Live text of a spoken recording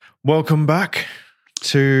Welcome back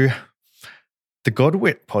to the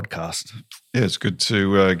Godwit podcast. Yeah, it's good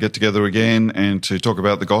to get together again and to talk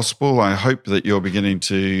about the gospel. I hope that you're beginning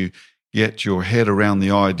to get your head around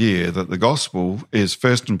the idea that the gospel is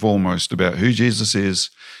first and foremost about who Jesus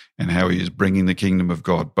is and how he is bringing the kingdom of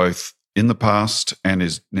God, both in the past and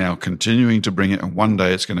is now continuing to bring it. And one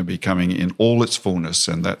day it's going to be coming in all its fullness.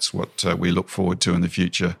 And that's what we look forward to in the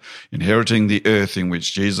future, inheriting the earth in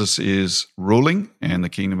which Jesus is ruling and the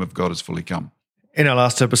kingdom of God is fully come. In our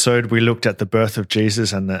last episode, we looked at the birth of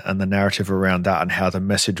Jesus and the narrative around that, and how the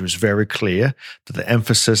message was very clear that the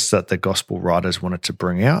emphasis that the gospel writers wanted to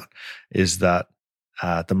bring out is that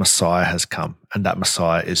the Messiah has come, and that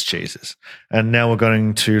Messiah is Jesus. And now we're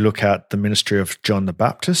going to look at the ministry of John the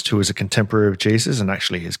Baptist, who was a contemporary of Jesus and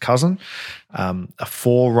actually his cousin, a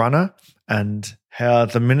forerunner, and how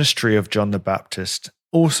the ministry of John the Baptist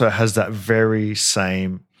also has that very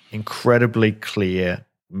same incredibly clear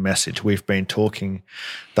message. We've been talking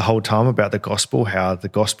the whole time about the gospel, how the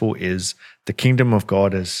gospel is the kingdom of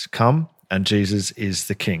God has come and Jesus is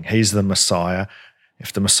the king. He's the Messiah.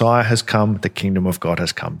 If the Messiah has come, the kingdom of God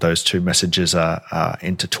has come. Those two messages are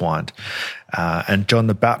intertwined. And John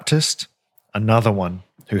the Baptist, another one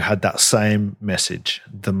who had that same message,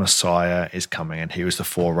 the Messiah is coming, and he was the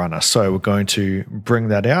forerunner. So we're going to bring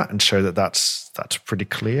that out and show that that's pretty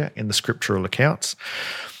clear in the scriptural accounts.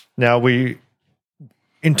 Now,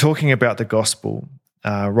 in talking about the gospel,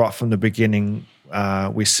 right from the beginning,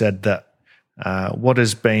 we said that what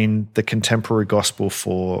has been the contemporary gospel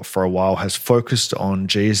for a while has focused on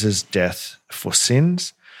Jesus' death for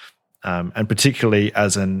sins, and particularly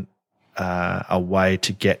as a way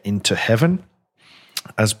to get into heaven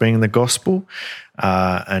as being the gospel.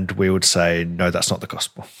 And we would say, no, that's not the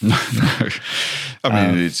gospel. No.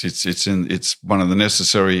 I mean, it's one of the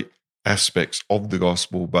necessary aspects of the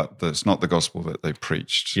gospel, but it's not the gospel that they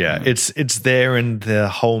preached. Yeah, it's there in the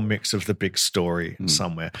whole mix of the big story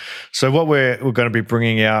somewhere. So what we're going to be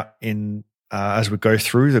bringing out in as we go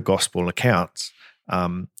through the gospel accounts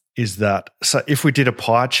is that, so if we did a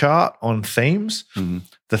pie chart on themes,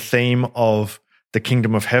 the theme of the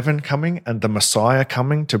kingdom of heaven coming and the Messiah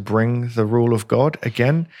coming to bring the rule of God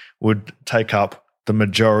again would take up the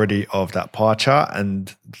majority of that pie chart,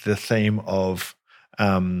 and the theme of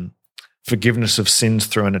forgiveness of sins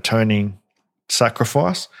through an atoning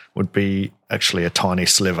sacrifice would be actually a tiny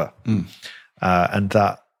sliver. And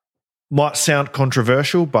that might sound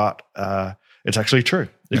controversial, but it's actually true.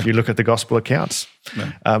 If you look at the gospel accounts,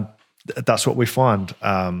 that's what we find.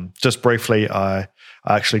 Just briefly, I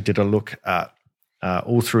actually did a look at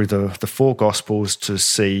all through the four gospels to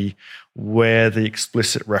see where the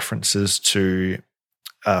explicit references to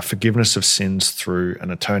forgiveness of sins through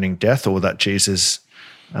an atoning death, or that Jesus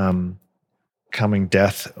coming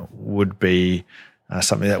death would be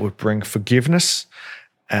something that would bring forgiveness.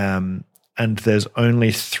 And there's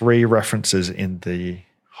only 3 references in the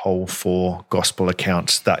whole 4 gospel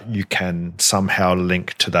accounts that you can somehow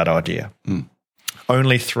link to that idea.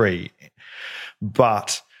 Only 3.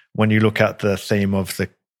 But when you look at the theme of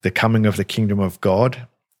the coming of the kingdom of God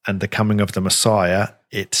and the coming of the Messiah,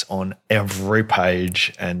 it's on every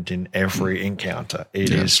page and in every encounter. It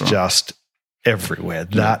is right. Just everywhere.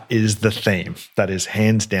 That is the theme. That is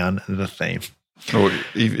hands down the theme. Or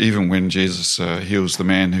even when Jesus heals the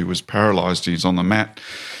man who was paralyzed, he's on the mat.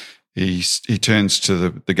 He turns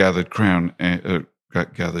to the gathered crowd, and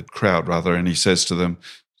he says to them,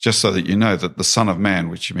 "Just so that you know that the Son of Man,"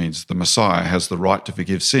 which means the Messiah, has the right to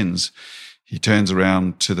forgive sins. He turns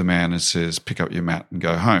around to the man and says, "Pick up your mat and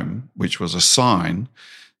go home," which was a sign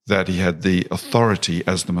that he had the authority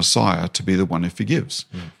as the Messiah to be the one who forgives.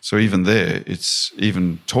 So even there, it's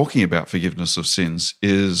even talking about forgiveness of sins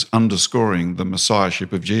is underscoring the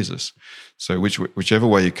messiahship of Jesus. So whichever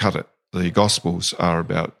way you cut it, the Gospels are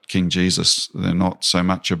about King Jesus. They're not so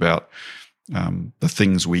much about the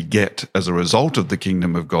things we get as a result of the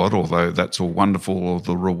kingdom of God, although that's all wonderful, or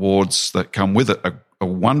the rewards that come with it, a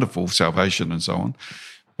wonderful salvation and so on.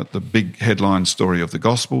 But the big headline story of the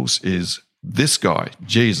Gospels is this guy,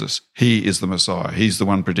 Jesus. He is the Messiah. He's the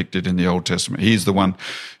one predicted in the Old Testament. He's the one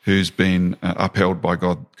who's been upheld by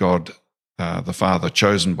God the Father,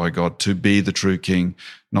 chosen by God to be the true king,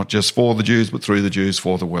 not just for the Jews, but through the Jews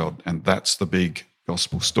for the world. And that's the big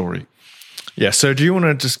gospel story. Yeah, so do you want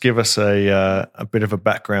to just give us a bit of a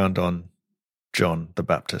background on John the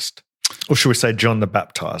Baptist? Or should we say John the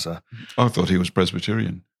Baptizer? I thought he was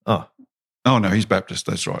Presbyterian. Oh, no, he's Baptist.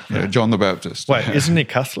 That's right. Yeah, John the Baptist. Wait, isn't he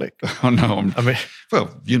Catholic? Oh, no. Well,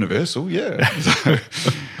 universal, yeah.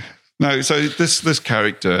 No, so this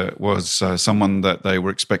character was someone that they were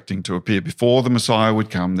expecting to appear before the Messiah would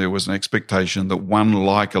come. There was an expectation that one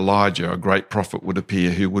like Elijah, a great prophet, would appear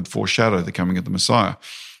who would foreshadow the coming of the Messiah.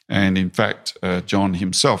 And in fact, John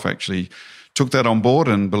himself actually took that on board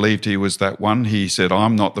and believed he was that one. He said,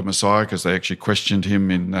 "I'm not the Messiah," because they actually questioned him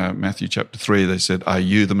in Matthew chapter 3. They said, "Are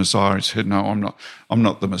you the Messiah?" He said, "No, I'm not. I'm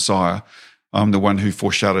not the Messiah. I'm the one who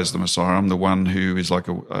foreshadows the Messiah. I'm the one who is like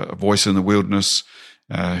a voice in the wilderness,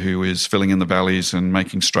 who is filling in the valleys and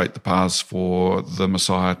making straight the paths for the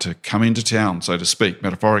Messiah to come into town, so to speak,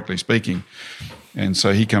 metaphorically speaking." And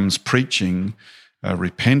so he comes preaching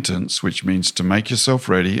repentance, which means to make yourself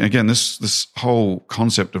ready. Again, this whole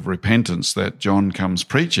concept of repentance that John comes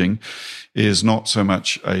preaching is not so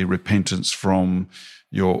much a repentance from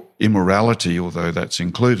your immorality, although that's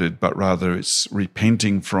included, but rather it's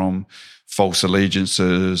repenting from false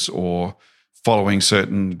allegiances or following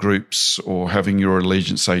certain groups or having your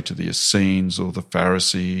allegiance, say, to the Essenes or the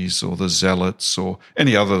Pharisees or the Zealots or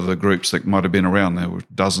any other of the groups that might have been around. There were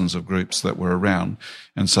dozens of groups that were around,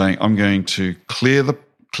 and saying, "I'm going to clear the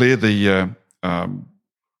plate,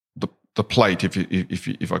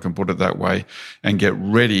 if I can put it that way, and get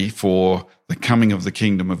ready for the coming of the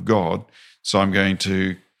kingdom of God. So I'm going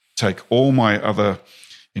to take all my other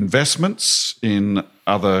investments in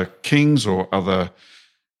other kings or other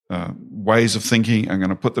ways of thinking, I'm going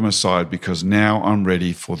to put them aside because now I'm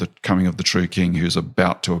ready for the coming of the true king who's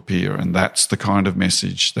about to appear." And that's the kind of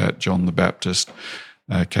message that John the Baptist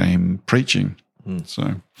came preaching.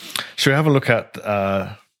 So, should we have a look at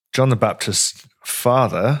John the Baptist's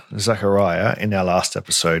father, Zechariah? In our last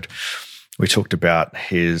episode, we talked about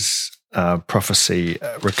his prophecy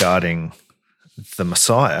regarding the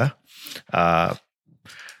Messiah.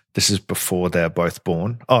 This is before they're both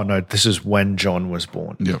born. Oh, no, this is when John was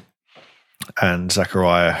born. Yeah. And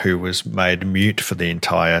Zechariah, who was made mute for the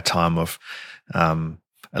entire time of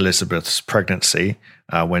Elizabeth's pregnancy,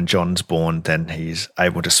 when John's born, then he's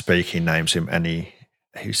able to speak. He names him, and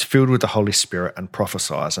he's filled with the Holy Spirit and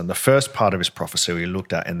prophesies. And the first part of his prophecy we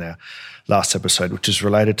looked at in the last episode, which is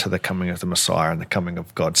related to the coming of the Messiah and the coming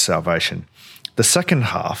of God's salvation. The second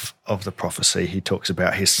half of the prophecy, he talks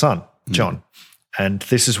about his son, John. And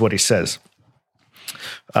this is what he says,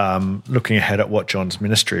 looking ahead at what John's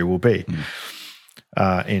ministry will be.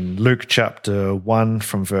 In Luke chapter 1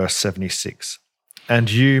 from verse 76,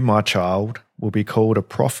 "And you, my child, will be called a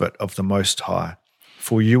prophet of the Most High,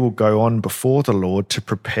 for you will go on before the Lord to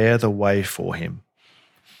prepare the way for him,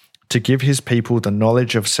 to give his people the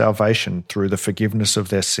knowledge of salvation through the forgiveness of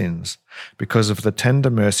their sins, because of the tender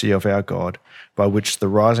mercy of our God, by which the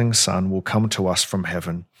rising sun will come to us from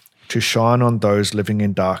heaven, to shine on those living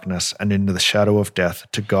in darkness and in the shadow of death,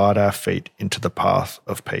 to guide our feet into the path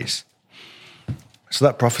of peace." So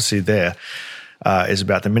that prophecy there is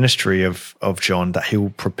about the ministry of John, that he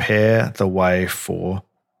will prepare the way for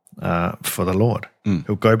the Lord.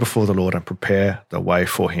 He'll go before the Lord and prepare the way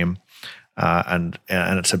for him. And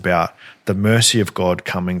it's about the mercy of God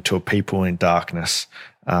coming to a people in darkness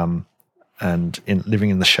and in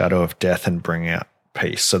living in the shadow of death and bringing out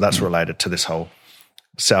peace. So that's related to this whole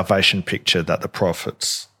salvation picture that the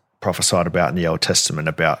prophets prophesied about in the Old Testament,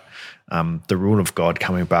 about the rule of God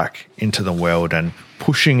coming back into the world and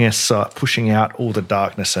pushing out all the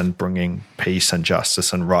darkness and bringing peace and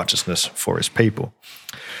justice and righteousness for his people.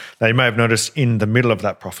 Now, you may have noticed in the middle of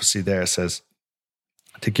that prophecy there, it says,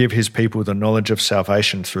 to give his people the knowledge of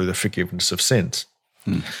salvation through the forgiveness of sins,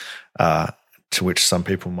 to which some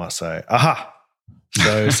people might say, aha,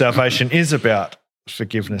 so salvation is about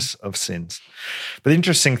forgiveness of sins. But the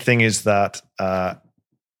interesting thing is that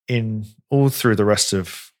in all through the rest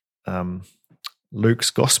of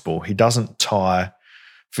Luke's gospel, he doesn't tie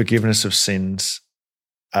forgiveness of sins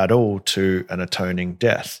at all to an atoning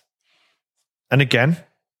death. And again,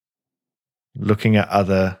 looking at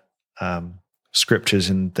other scriptures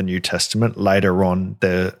in the New Testament, later on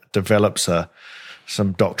there develops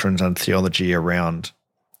some doctrines and theology around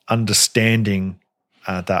understanding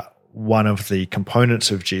that one of the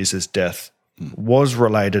components of Jesus' death was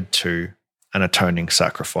related to an atoning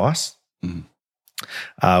sacrifice,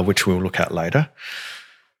 which we'll look at later.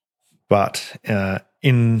 But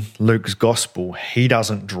in Luke's gospel, he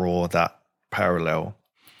doesn't draw that parallel.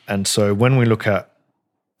 And so when we look at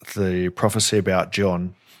the prophecy about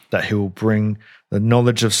John, that he will bring the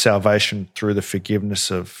knowledge of salvation through the forgiveness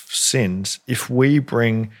of sins, if we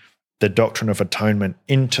bring the doctrine of atonement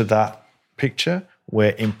into that picture,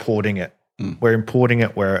 we're importing it. We're importing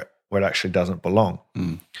it where it actually doesn't belong.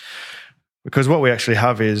 Because what we actually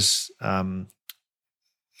have is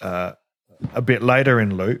a bit later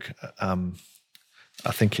in Luke,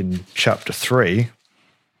 I think in chapter 3,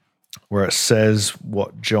 where it says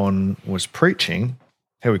what John was preaching.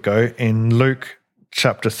 Here we go. In Luke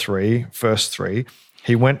chapter 3, verse 3,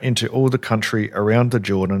 he went into all the country around the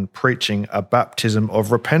Jordan preaching a baptism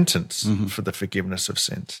of repentance for the forgiveness of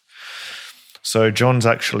sins. So John's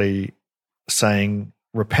actually saying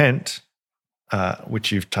repent,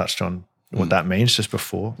 which you've touched on what that means just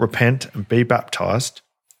before. Repent and be baptized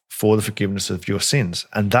for the forgiveness of your sins.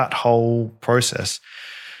 And that whole process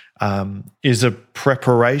is a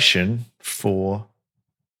preparation for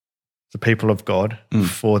the people of God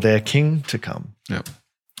for their king to come. Yep.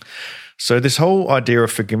 So this whole idea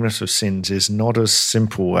of forgiveness of sins is not as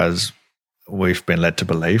simple as we've been led to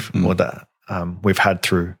believe, or that we've had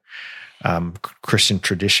through Christian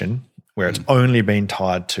tradition, where it's only been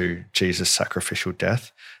tied to Jesus' sacrificial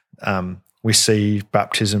death. We see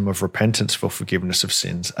baptism of repentance for forgiveness of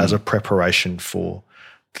sins as a preparation for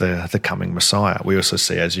the coming Messiah. We also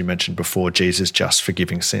see, as you mentioned before, Jesus just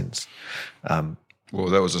forgiving sins. Well,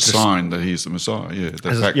 that was a sign that he's the Messiah.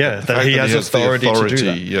 Yeah, that he has authority to do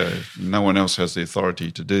that. Yeah, no one else has the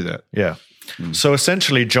authority to do that. Yeah. So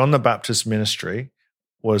essentially, John the Baptist's ministry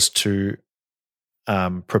was to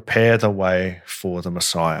prepare the way for the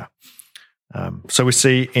Messiah. So we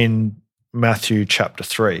see in Matthew chapter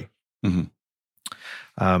 3,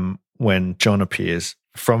 when John appears,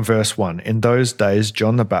 from verse 1, in those days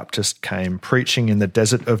John the Baptist came preaching in the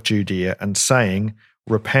desert of Judea and saying,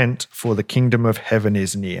 repent, for the kingdom of heaven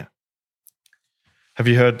is near. Have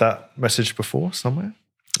you heard that message before somewhere?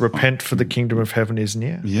 Repent, for the kingdom of heaven is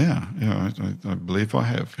near. Yeah, I believe I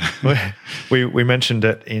have. we mentioned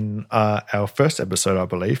it in our first episode, I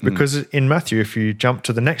believe, because in Matthew, if you jump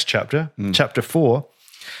to the next chapter, chapter 4,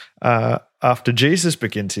 after Jesus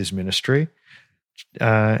begins his ministry,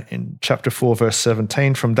 in chapter 4, verse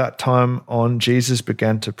 17, from that time on, Jesus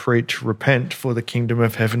began to preach, repent, for the kingdom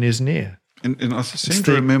of heaven is near. And I seem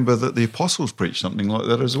to remember that the apostles preached something like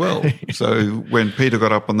that as well. So when Peter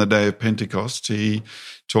got up on the day of Pentecost, he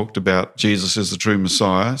talked about Jesus as the true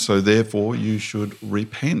Messiah, so therefore you should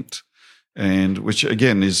repent. And which,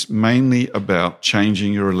 again, is mainly about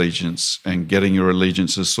changing your allegiance and getting your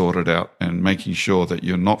allegiances sorted out and making sure that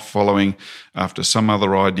you're not following after some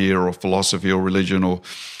other idea or philosophy or religion or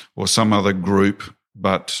some other group,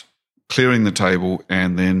 but clearing the table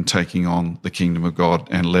and then taking on the kingdom of God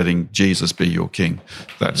and letting Jesus be your king.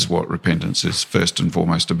 That's what repentance is first and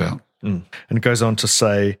foremost about. And it goes on to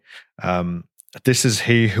say, this is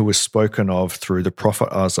he who was spoken of through the prophet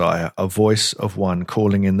Isaiah, a voice of one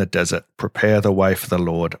calling in the desert, prepare the way for the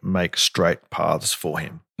Lord, make straight paths for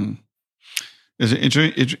him.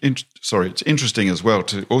 It's interesting as well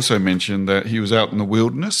to also mention that he was out in the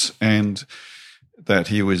wilderness and that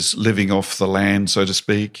he was living off the land, so to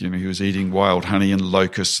speak. You know, he was eating wild honey and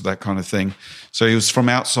locusts, that kind of thing. So he was from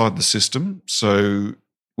outside the system. So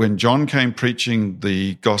when John came preaching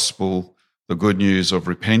the gospel, the good news of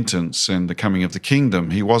repentance and the coming of the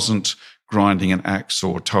kingdom, he wasn't grinding an axe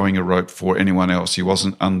or towing a rope for anyone else. He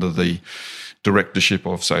wasn't under the directorship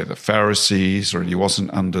of, say, the Pharisees, or he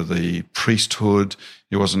wasn't under the priesthood.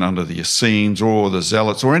 He wasn't under the Essenes or the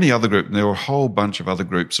Zealots or any other group. And there were a whole bunch of other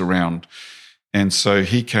groups around. And so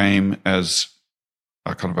he came as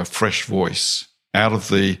a kind of a fresh voice out of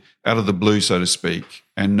the blue, so to speak,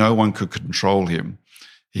 and no one could control him.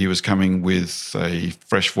 He was coming with a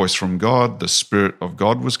fresh voice from God. The Spirit of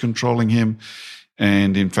God was controlling him.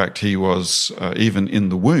 And in fact, he was, even in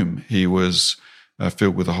the womb, he was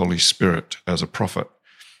filled with the Holy Spirit as a prophet.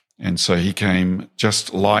 And so he came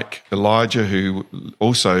just like Elijah, who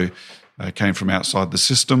also came from outside the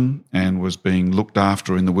system and was being looked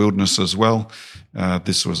after in the wilderness as well.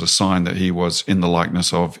 This was a sign that he was in the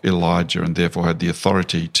likeness of Elijah and therefore had the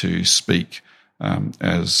authority to speak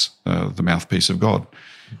as the mouthpiece of God.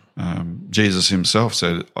 Jesus himself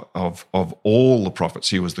said of all the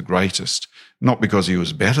prophets, he was the greatest, not because he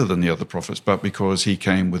was better than the other prophets, but because he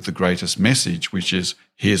came with the greatest message, which is,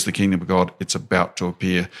 here's the kingdom of God, it's about to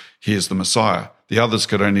appear, here's the Messiah. The others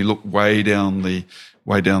could only look way down the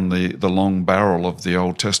long barrel of the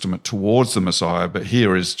Old Testament towards the Messiah, but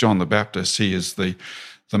here is John the Baptist. He is the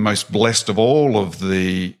most blessed of all of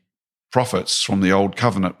the prophets from the Old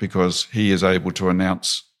Covenant, because he is able to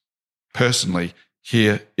announce personally,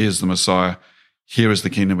 here is the Messiah, here is the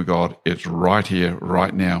kingdom of God, it's right here,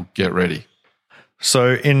 right now, get ready.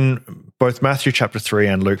 So in both Matthew chapter 3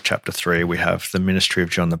 and Luke chapter 3, we have the ministry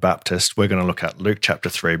of John the Baptist. We're going to look at Luke chapter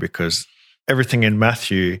 3 because everything in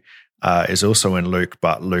Matthew is also in Luke,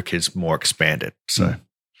 but Luke is more expanded. So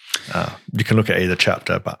you can look at either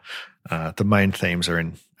chapter, but the main themes are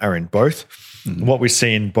in both. Mm-hmm. What we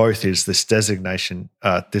see in both is this designation,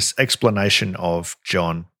 this explanation of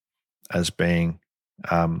John as being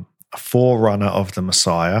a forerunner of the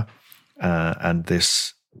Messiah, and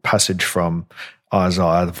this passage from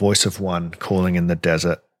Isaiah, the voice of one calling in the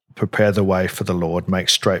desert, prepare the way for the Lord, make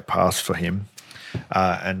straight paths for him.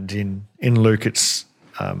 And in Luke, it's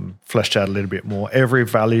fleshed out a little bit more. Every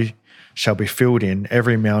valley shall be filled in,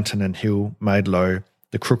 every mountain and hill made low.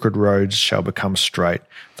 The crooked roads shall become straight,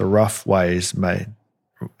 the rough ways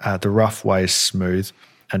smooth,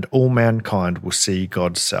 and all mankind will see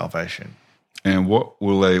God's salvation. And what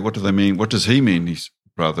do they mean? What does he mean,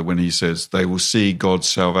 brother, when he says they will see God's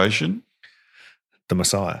salvation? The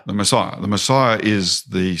Messiah. The Messiah. The Messiah is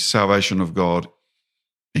the salvation of God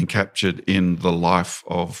encaptured in the life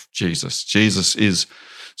of Jesus. Jesus is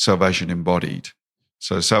salvation embodied.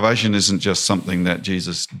 So salvation isn't just something that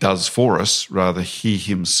Jesus does for us, rather he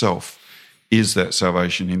himself is that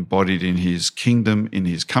salvation embodied in his kingdom, in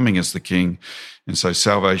his coming as the king. And so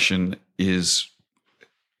salvation is,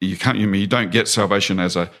 you don't get salvation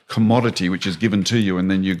as a commodity which is given to you and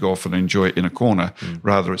then you go off and enjoy it in a corner.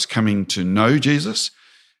 Rather, it's coming to know Jesus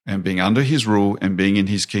and being under his rule and being in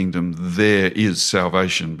his kingdom. There is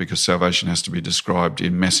salvation, because salvation has to be described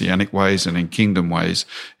in messianic ways and in kingdom ways.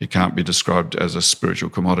 It can't be described as a spiritual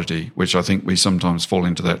commodity, which I think we sometimes fall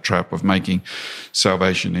into that trap of making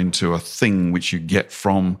salvation into a thing which you get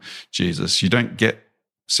from Jesus. You don't get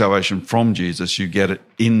salvation from Jesus, you get it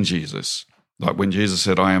in Jesus. Like when Jesus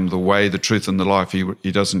said, I am the way, the truth, and the life,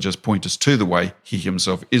 he doesn't just point us to the way, he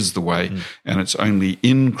himself is the way. And it's only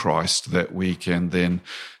in Christ that we can then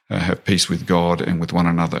have peace with God and with one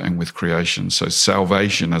another and with creation. So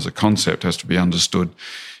salvation as a concept has to be understood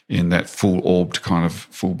in that full-orbed kind of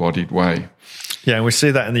full-bodied way. Yeah, and we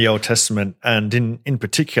see that in the Old Testament, and in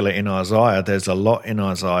particular in Isaiah. There's a lot in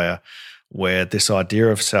Isaiah where this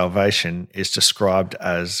idea of salvation is described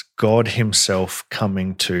as God himself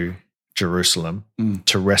coming to Jerusalem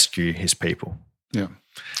to rescue his people. Yeah.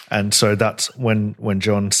 And so that's when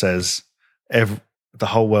John says the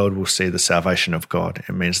whole world will see the salvation of God.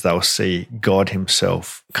 It means they'll see God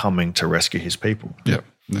himself coming to rescue his people. Yeah,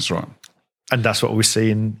 that's right. And that's what we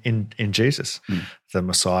see in Jesus, the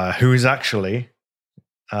Messiah, who is actually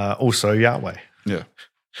also Yahweh. Yeah.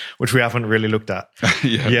 Which we haven't really looked at.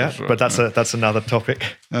 That's right, but that's another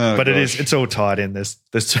topic. But it's all tied in.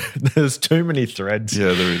 There's too many threads.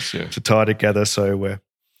 Yeah, there is. Yeah. To tie together. So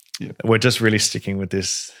we're just really sticking with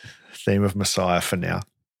this theme of Messiah for now.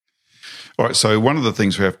 All right. So one of the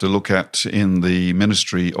things we have to look at in the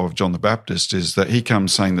ministry of John the Baptist is that he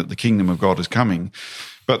comes saying that the kingdom of God is coming.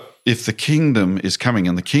 But if the kingdom is coming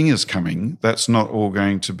and the king is coming, that's not all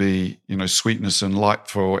going to be, sweetness and light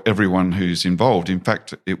for everyone who's involved. In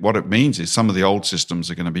fact, what it means is some of the old systems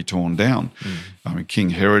are going to be torn down. I mean,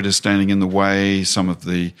 King Herod is standing in the way. Some of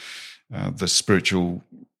the spiritual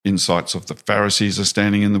insights of the Pharisees are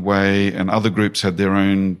standing in the way, and other groups had their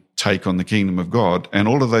own take on the kingdom of God, and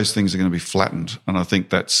all of those things are going to be flattened. And I think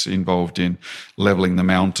that's involved in leveling the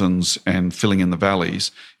mountains and filling in the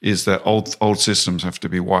valleys, is that old systems have to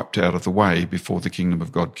be wiped out of the way before the kingdom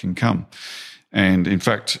of God can come. And in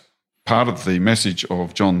fact, part of the message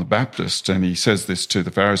of John the Baptist, and he says this to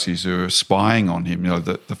the Pharisees who are spying on him,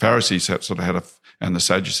 the Pharisees and the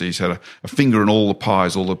Sadducees had a finger in all the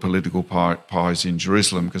pies, all the political pies in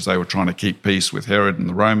Jerusalem, because they were trying to keep peace with Herod and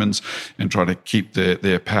the Romans and try to keep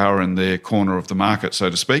their power in their corner of the market,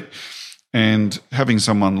 so to speak. And having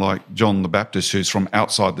someone like John the Baptist, who's from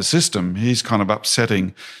outside the system, he's kind of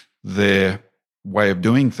upsetting their way of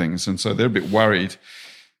doing things. And so they're a bit worried.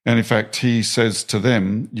 And in fact, he says to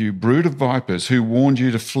them, you brood of vipers, who warned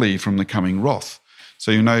you to flee from the coming wrath?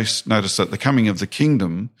 So you notice that the coming of the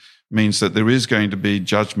kingdom means that there is going to be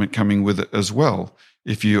judgment coming with it as well.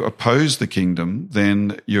 If you oppose the kingdom,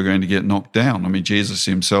 then you're going to get knocked down. I mean, Jesus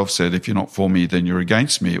himself said, if you're not for me, then you're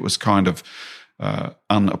against me. It was kind of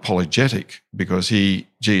unapologetic, because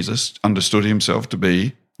Jesus understood himself to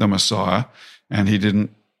be the Messiah, and he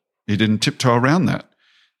didn't tiptoe around that.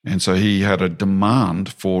 And so he had a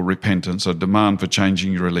demand for repentance, a demand for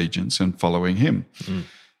changing your allegiance and following him.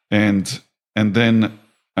 And then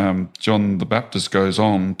John the Baptist goes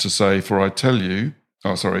on to say, for I tell you,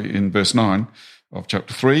 in verse 9 of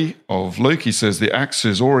chapter 3 of Luke, he says, the axe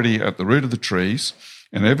is already at the root of the trees,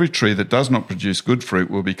 and every tree that does not produce good fruit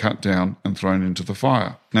will be cut down and thrown into the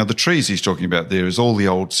fire. Now, the trees he's talking about there is all the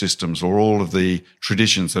old systems, or all of the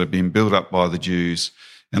traditions that have been built up by the Jews,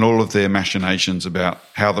 and all of their machinations about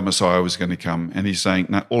how the Messiah was going to come. And he's saying,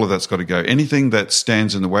 no, all of that's got to go. Anything that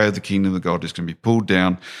stands in the way of the kingdom of God is going to be pulled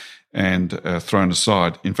down and thrown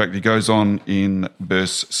aside. In fact, he goes on in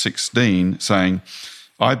verse 16 saying,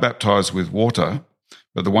 I baptize with water,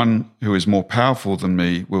 but the one who is more powerful than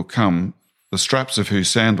me will come, the straps of whose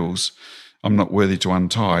sandals I'm not worthy to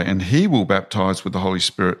untie, and he will baptize with the Holy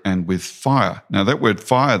Spirit and with fire. Now, that word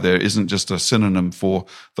fire there isn't just a synonym for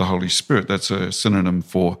the Holy Spirit. That's a synonym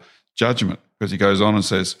for judgment, because he goes on and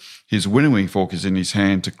says, his winnowing fork is in his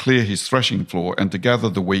hand to clear his threshing floor and to gather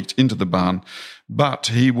the wheat into the barn, but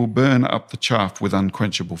he will burn up the chaff with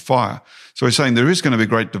unquenchable fire. So he's saying there is going to be a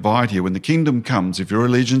great divide here. When the kingdom comes, if your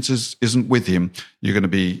allegiance isn't with him, you're going to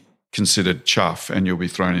be considered chaff and you'll be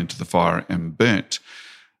thrown into the fire and burnt.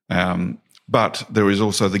 But there is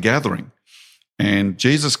also the gathering. And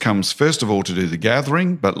Jesus comes first of all to do the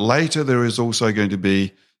gathering, but later there is also going to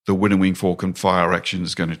be the winnowing fork and fire action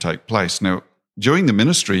is going to take place. Now, during the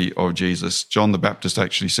ministry of Jesus, John the Baptist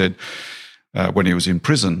actually said, when he was in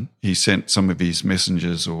prison, he sent some of his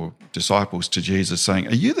messengers or disciples to Jesus saying,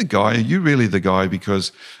 are you the guy? Are you really the guy?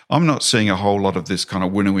 Because I'm not seeing a whole lot of this kind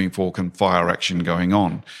of winnowing fork and fire action going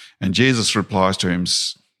on. And Jesus replies to him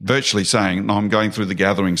virtually saying, no, I'm going through the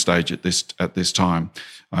gathering stage at this time.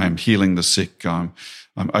 I am healing the sick. I'm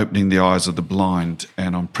opening the eyes of the blind,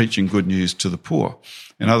 and I'm preaching good news to the poor.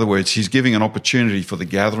 In other words, he's giving an opportunity for the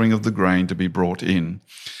gathering of the grain to be brought in.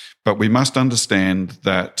 But we must understand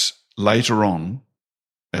that later on,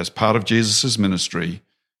 as part of Jesus' ministry,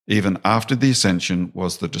 even after the ascension,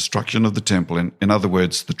 was the destruction of the temple. In other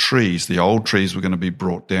words, the old trees were going to be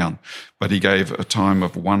brought down. But he gave a time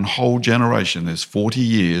of one whole generation. There's 40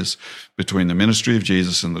 years between the ministry of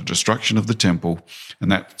Jesus and the destruction of the temple.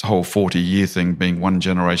 And that whole 40-year thing being one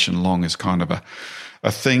generation long is kind of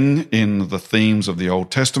a thing in the themes of the Old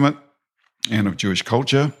Testament and of Jewish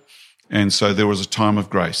culture. And so there was a time of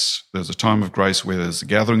grace. There's a time of grace where there's the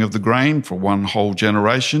gathering of the grain for one whole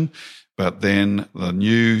generation, but then the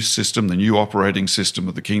new system, the new operating system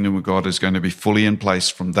of the kingdom of God is going to be fully in place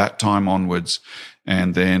from that time onwards.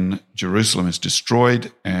 And then Jerusalem is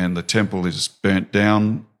destroyed and the temple is burnt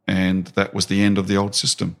down, and that was the end of the old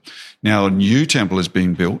system. Now a new temple is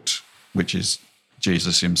being built, which is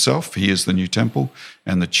Jesus himself. He is the new temple,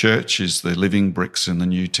 and the church is the living bricks in the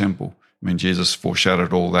new temple. I mean, Jesus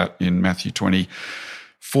foreshadowed all that in Matthew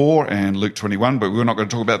 24 and Luke 21, but we're not going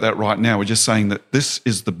to talk about that right now. We're just saying that this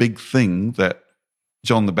is the big thing that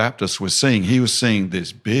John the Baptist was seeing. He was seeing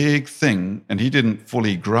this big thing, and he didn't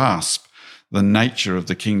fully grasp the nature of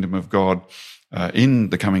the kingdom of God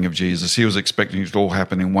in the coming of Jesus. He was expecting it to all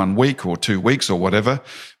happen in 1 week or 2 weeks or whatever,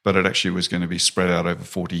 but it actually was going to be spread out over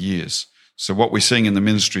 40 years. So what we're seeing in the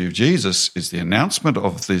ministry of Jesus is the announcement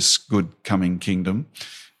of this good coming kingdom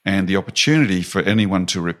and the opportunity for anyone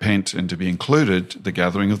to repent and to be included, the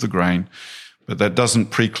gathering of the grain. But that doesn't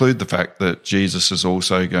preclude the fact that Jesus is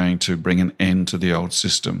also going to bring an end to the old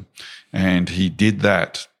system. And he did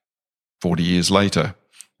that 40 years later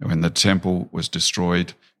when the temple was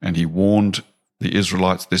destroyed, and he warned the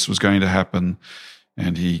Israelites this was going to happen,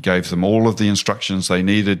 and he gave them all of the instructions they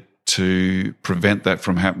needed to prevent that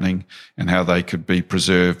from happening and how they could be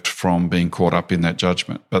preserved from being caught up in that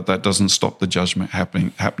judgment. But that doesn't stop the judgment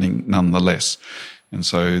happening nonetheless. And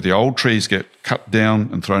so the old trees get cut down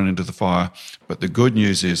and thrown into the fire. But the good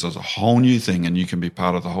news is there's a whole new thing, and you can be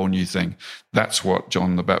part of the whole new thing. That's what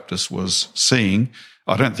John the Baptist was seeing.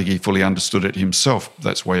 I don't think he fully understood it himself.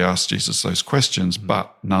 That's why he asked Jesus those questions.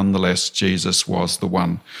 But nonetheless, Jesus was the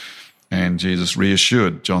one. And Jesus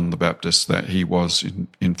reassured John the Baptist that he was,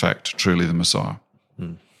 in fact, truly the Messiah.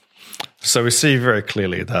 So we see very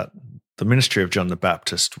clearly that the ministry of John the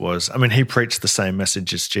Baptist was, he preached the same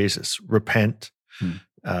message as Jesus. Repent,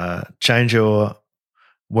 change your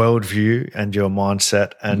worldview and your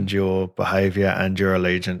mindset and your behavior and your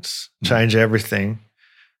allegiance. Change everything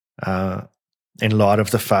in light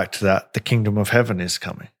of the fact that the kingdom of heaven is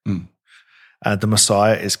coming. The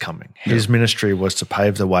Messiah is coming. His ministry was to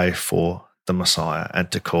pave the way for the Messiah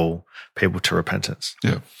and to call people to repentance.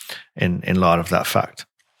 In light of that fact.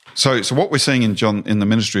 So what we're seeing in the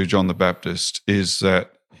ministry of John the Baptist is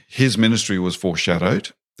that his ministry was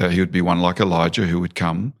foreshadowed, that he would be one like Elijah who would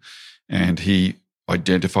come, and he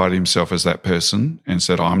identified himself as that person and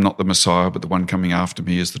said, I'm not the Messiah, but the one coming after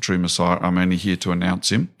me is the true Messiah. I'm only here to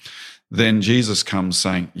announce him. Then Jesus comes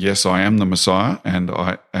saying, yes, I am the Messiah,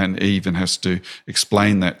 and he even has to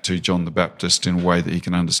explain that to John the Baptist in a way that he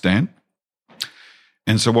can understand.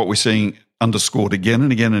 And so what we're seeing underscored again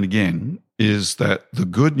and again and again is that the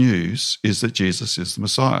good news is that Jesus is the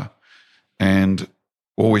Messiah. And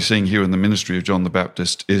all we're seeing here in the ministry of John the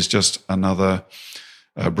Baptist is just another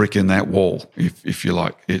brick in that wall, if you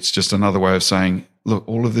like. It's just another way of saying, look,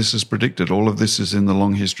 all of this is predicted. All of this is in the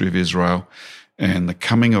long history of Israel. And the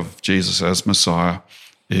coming of Jesus as Messiah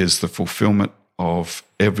is the fulfillment of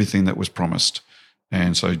everything that was promised.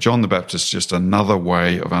 And so John the Baptist is just another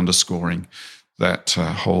way of underscoring that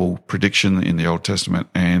whole prediction in the Old Testament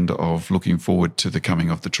and of looking forward to the coming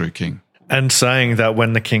of the true King. And saying that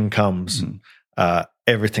when the King comes,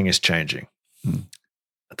 everything is changing.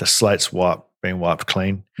 The slate's being wiped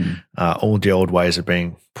clean. All the old ways are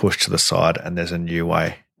being pushed to the side, and there's a new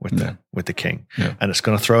way with the King. Yeah. And it's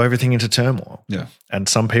going to throw everything into turmoil. Yeah. And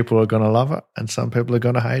some people are going to love it, and some people are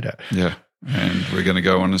going to hate it. Yeah. And we're going to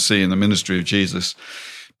go on and see in the ministry of Jesus,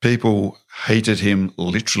 people hated him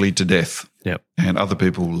literally to death. Yep. And other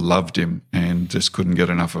people loved him and just couldn't get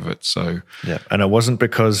enough of it. So, yeah. And it wasn't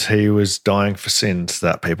because he was dying for sins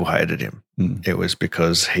that people hated him. It was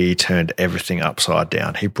because he turned everything upside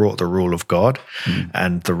down. He brought the rule of God,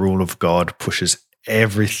 and the rule of God pushes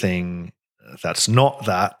everything that's not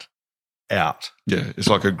that out. yeah, it's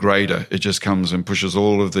like a grader. It just comes and pushes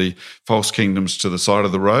all of the false kingdoms to the side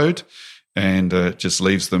of the road and just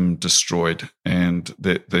leaves them destroyed. And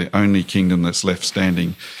the only kingdom that's left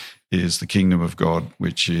standing is the kingdom of God,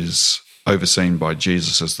 which is overseen by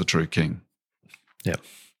Jesus as the true King. Yeah.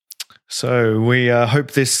 So we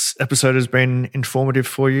hope this episode has been informative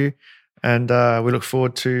for you, and we look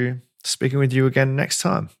forward to speaking with you again next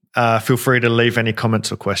time. Feel free to leave any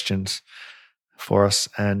comments or questions for us,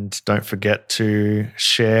 and don't forget to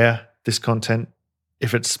share this content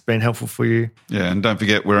if it's been helpful for you. Yeah, and don't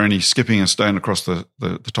forget, we're only skipping a stone across the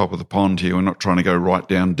top of the pond here. We're not trying to go right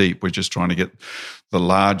down deep. We're just trying to get the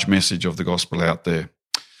large message of the gospel out there.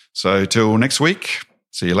 So till next week,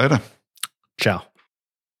 see you later. Ciao.